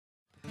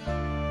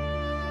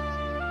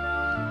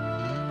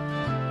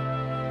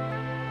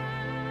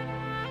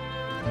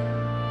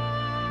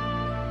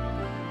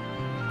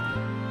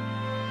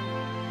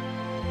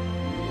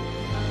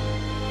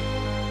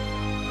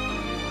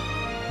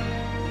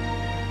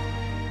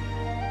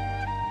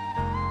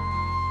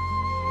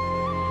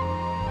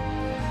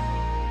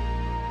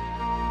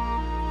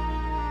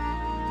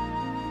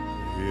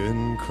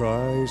In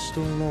Christ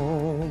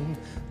alone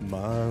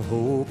my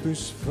hope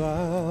is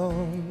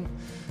found.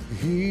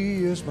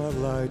 He is my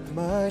light,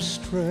 my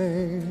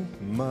strength,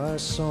 my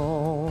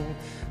song.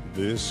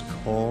 This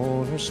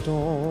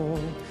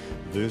cornerstone,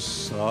 this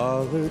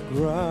solid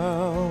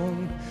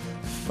ground,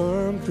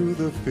 firm through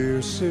the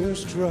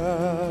fiercest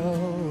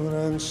drought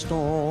and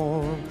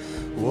storm.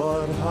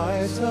 What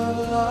heights of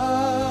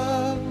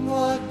love,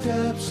 what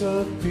depths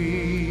of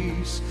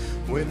peace,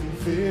 when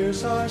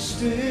fears are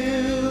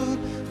stilled,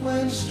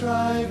 when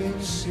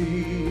striving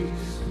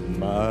cease.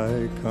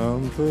 My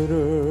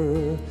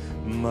comforter,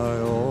 my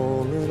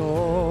all in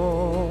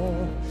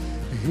all,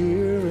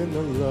 here in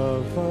the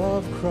love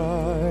of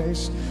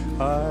Christ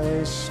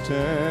I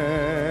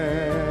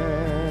stand.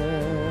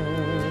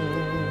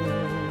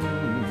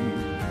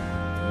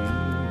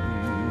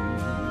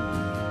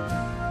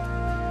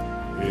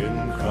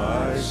 In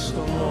Christ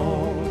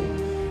alone,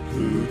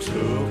 who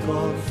took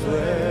on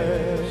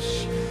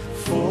flesh,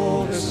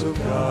 fullness of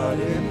God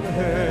in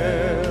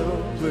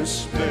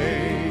helpless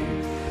babe,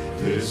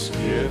 this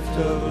gift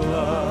of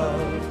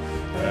love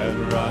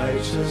and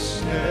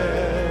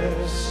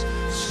righteousness,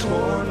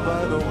 scorned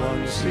by the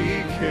ones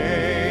he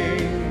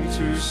came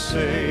to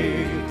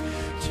save,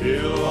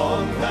 till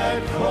on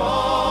that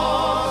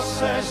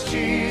cross as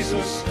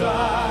Jesus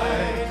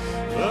died,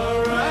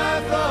 the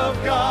wrath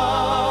of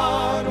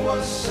God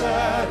was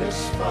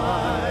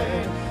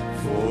satisfied.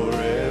 For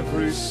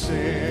every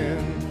sin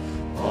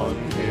on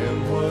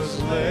him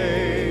was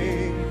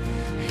laid.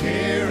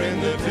 Here in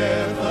the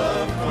death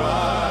of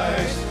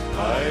Christ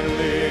I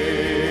live.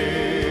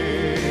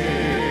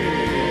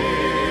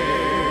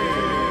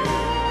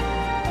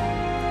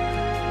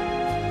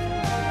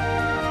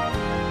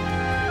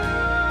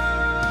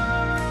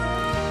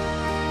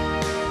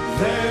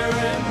 There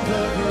in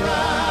the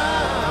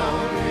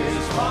ground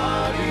his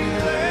body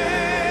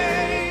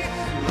lay,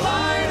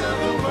 light of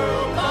the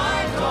world, my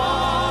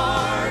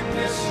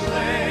darkness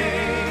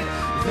lay.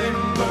 Then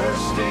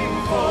bursting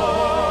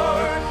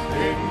forth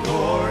in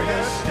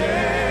glorious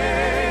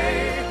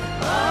day,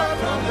 out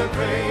from the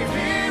grave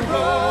he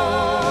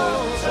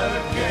rose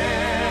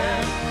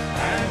again.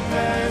 And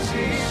as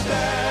he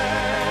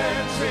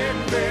stands in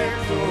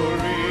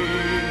victory,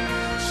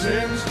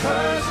 sin's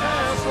curse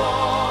has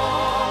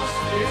lost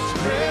its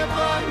grip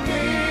on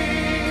me.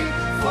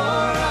 For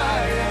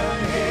I am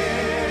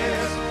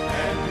his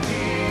and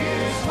he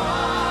is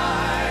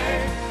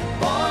mine,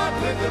 bought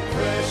with the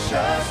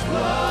precious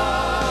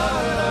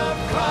blood of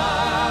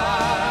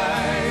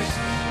Christ.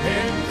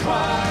 In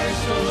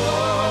Christ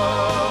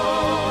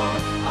alone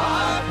I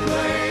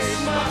place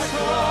my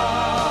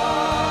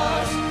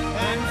trust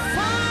and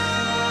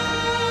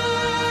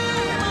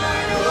find my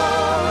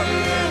glory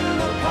in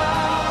the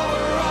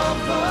power of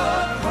the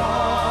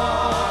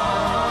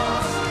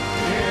cross.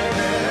 In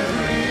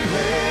every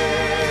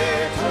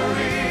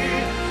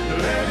victory,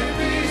 let it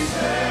be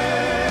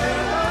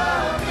said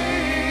of me,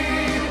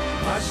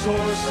 my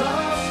source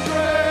of